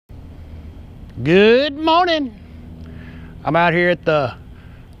Good morning. I'm out here at the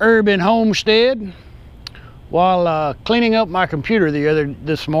urban homestead while cleaning up my computer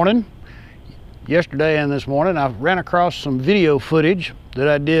this morning. Yesterday and this morning I ran across some video footage that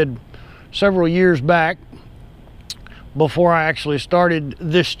I did several years back before I actually started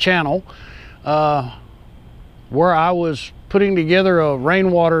this channel, where I was putting together a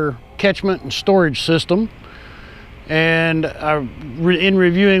rainwater catchment and storage system. And in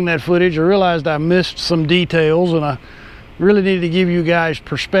reviewing that footage, I realized I missed some details, and I really needed to give you guys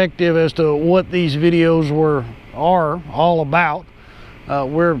perspective as to what these videos are all about.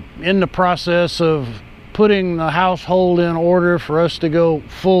 We're in the process of putting the household in order for us to go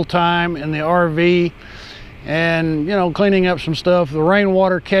full-time in the RV, and cleaning up some stuff. The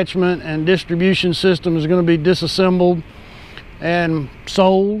rainwater catchment and distribution system is going to be disassembled and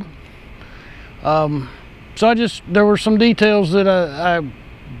sold. So there were some details that I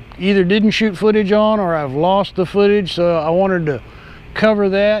either didn't shoot footage on or I've lost the footage, so I wanted to cover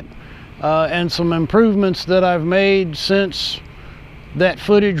that, and some improvements that I've made since that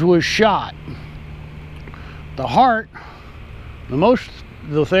footage was shot. The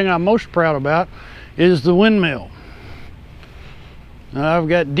thing I'm most proud about is the windmill. Now, I've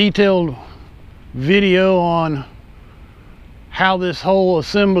got detailed video on how this whole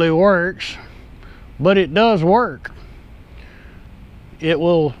assembly works, but it does work. It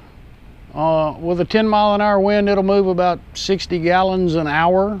will, with a 10-mile-an-hour wind, it'll move about 60 gallons an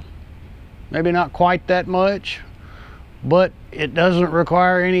hour. Maybe not quite that much, but it doesn't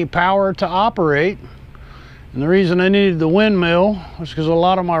require any power to operate. And the reason I needed the windmill was because a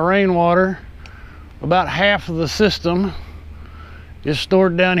lot of my rainwater, about half of the system, is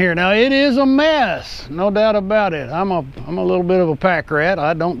stored down here. Now, it is a mess, no doubt about it. I'm a little bit of a pack rat.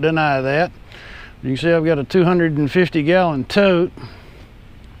 I don't deny that. You can see I've got a 250-gallon tote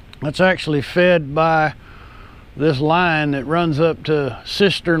that's actually fed by this line that runs up to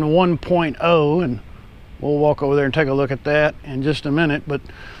cistern 1.0, and we'll walk over there and take a look at that in just a minute. But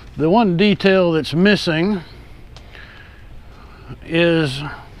the one detail that's missing is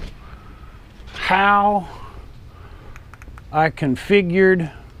how I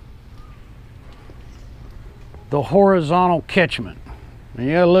configured the horizontal catchment. And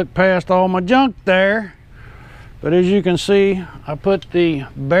you gotta look past all my junk there, but as you can see, I put the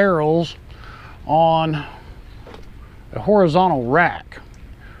barrels on a horizontal rack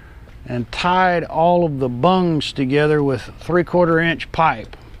and tied all of the bungs together with 3/4-inch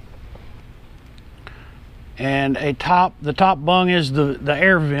pipe. And the top bung is the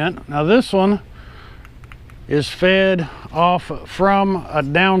air vent. Now, this one is fed off from a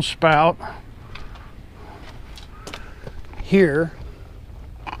downspout here,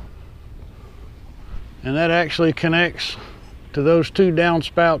 and that actually connects to those two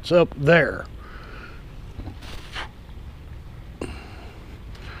downspouts up there.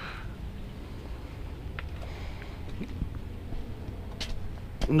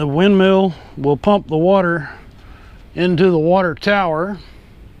 And the windmill will pump the water into the water tower,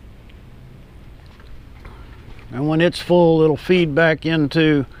 and when it's full, it'll feed back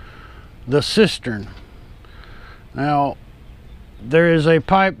into the cistern. Now, there is a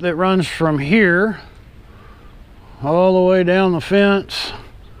pipe that runs from here all the way down the fence,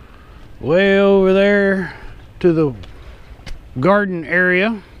 way over there to the garden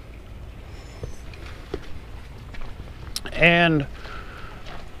area, and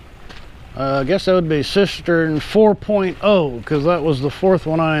I guess that would be cistern 4.0, because that was the fourth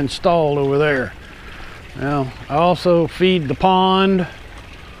one I installed over there. Now, I also feed the pond,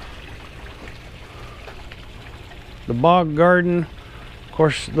 the bog garden. Of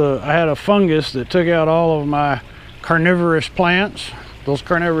course, I had a fungus that took out all of my carnivorous plants. Those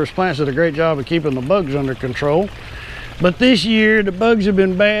carnivorous plants did a great job of keeping the bugs under control. But this year, the bugs have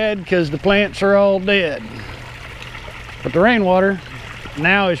been bad because the plants are all dead. But the rainwater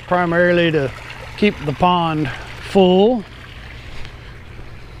now is primarily to keep the pond full.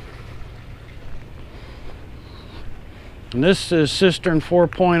 And this is cistern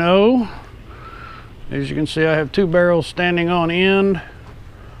 4.0. As you can see, I have two barrels standing on end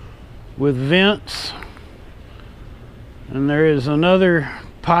with vents. And there is another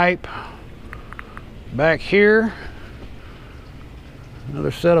pipe back here,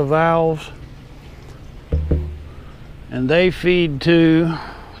 another set of valves, and they feed to,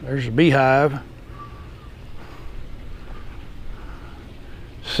 there's a beehive,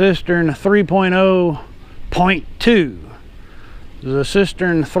 cistern 3.0.2. The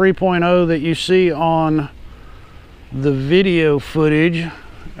cistern 3.0 that you see on the video footage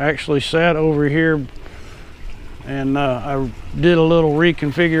actually sat over here and I did a little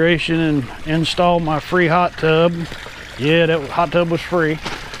reconfiguration and installed my free hot tub. Yeah, that hot tub was free.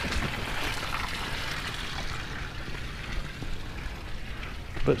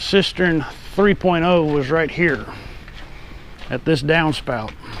 But cistern 3.0 was right here at this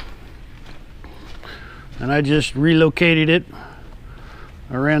downspout, and I just relocated it.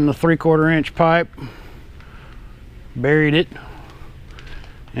 I ran the 3/4 inch pipe, buried it,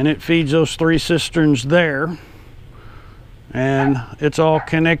 and it feeds those 3 cisterns there, and it's all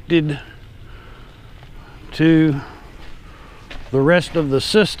connected to the rest of the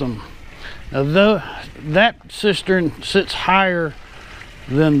system. Now though that cistern sits higher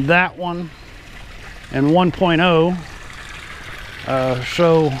than that one and 1.0,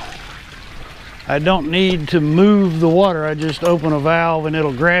 so I don't need to move the water. I just open a valve and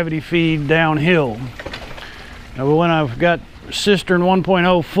it'll gravity feed downhill. Now when I've got cistern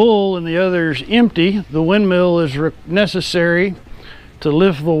 1.0 full and the other's empty, the windmill is necessary to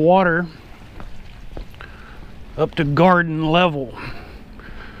lift the water up to garden level.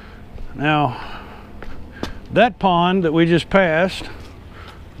 Now that pond that we just passed,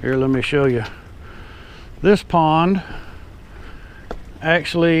 here, let me show you. This pond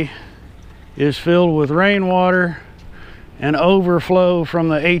actually is filled with rainwater and overflow from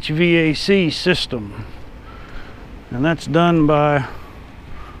the HVAC system. And that's done by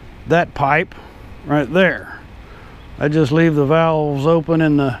that pipe right there. I just leave the valves open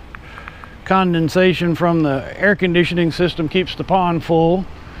and the condensation from the air conditioning system keeps the pond full.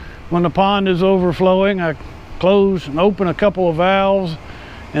 When the pond is overflowing, I close and open a couple of valves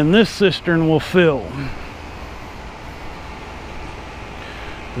and this cistern will fill.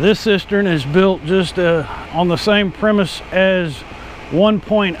 This cistern is built just on the same premise as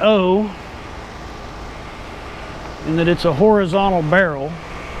 1.0, in that it's a horizontal barrel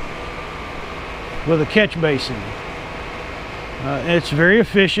with a catch basin. It's very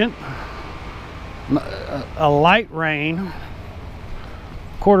efficient. A light rain,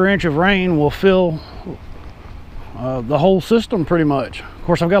 1/4 inch of rain, will fill the whole system pretty much. Of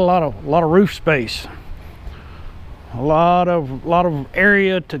course, I've got a lot of roof space, a lot of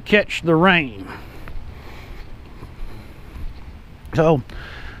area to catch the rain. So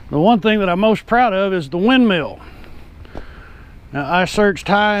the one thing that I'm most proud of is the windmill. Now, I searched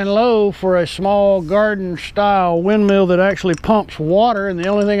high and low for a small garden style windmill that actually pumps water, and the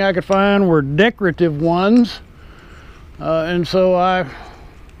only thing I could find were decorative ones. And so I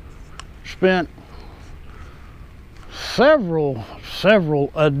spent several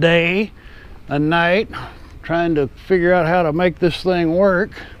a day, a night, trying to figure out how to make this thing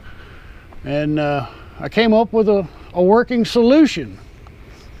work. And I came up with a working solution.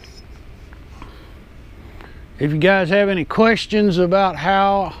 If you guys have any questions about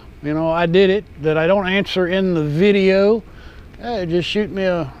how, I did it that I don't answer in the video, just shoot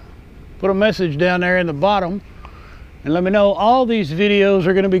me put a message down there in the bottom and let me know. All these videos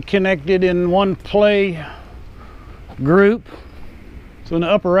are going to be connected in one play group. So in the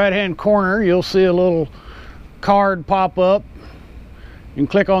upper right hand corner you'll see a little card pop up. You can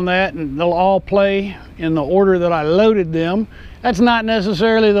click on that and they'll all play in the order that I loaded them. That's not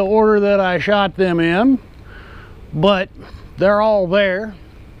necessarily the order that I shot them in, but they're all there,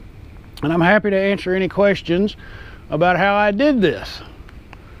 and I'm happy to answer any questions about how I did this,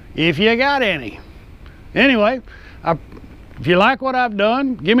 if you got any. Anyway, if you like what I've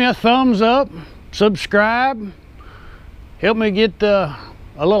done, give me a thumbs up, subscribe, help me get a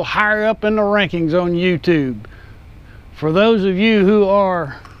little higher up in the rankings on YouTube. For those of you who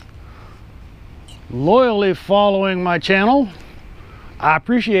are loyally following my channel, I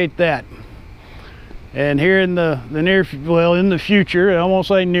appreciate that. And here in the future, I won't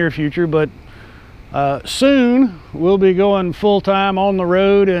say near future, but soon we'll be going full-time on the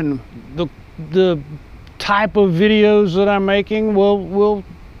road, and the type of videos that I'm making will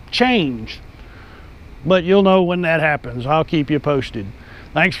change. But you'll know when that happens. I'll keep you posted.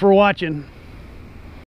 Thanks for watching.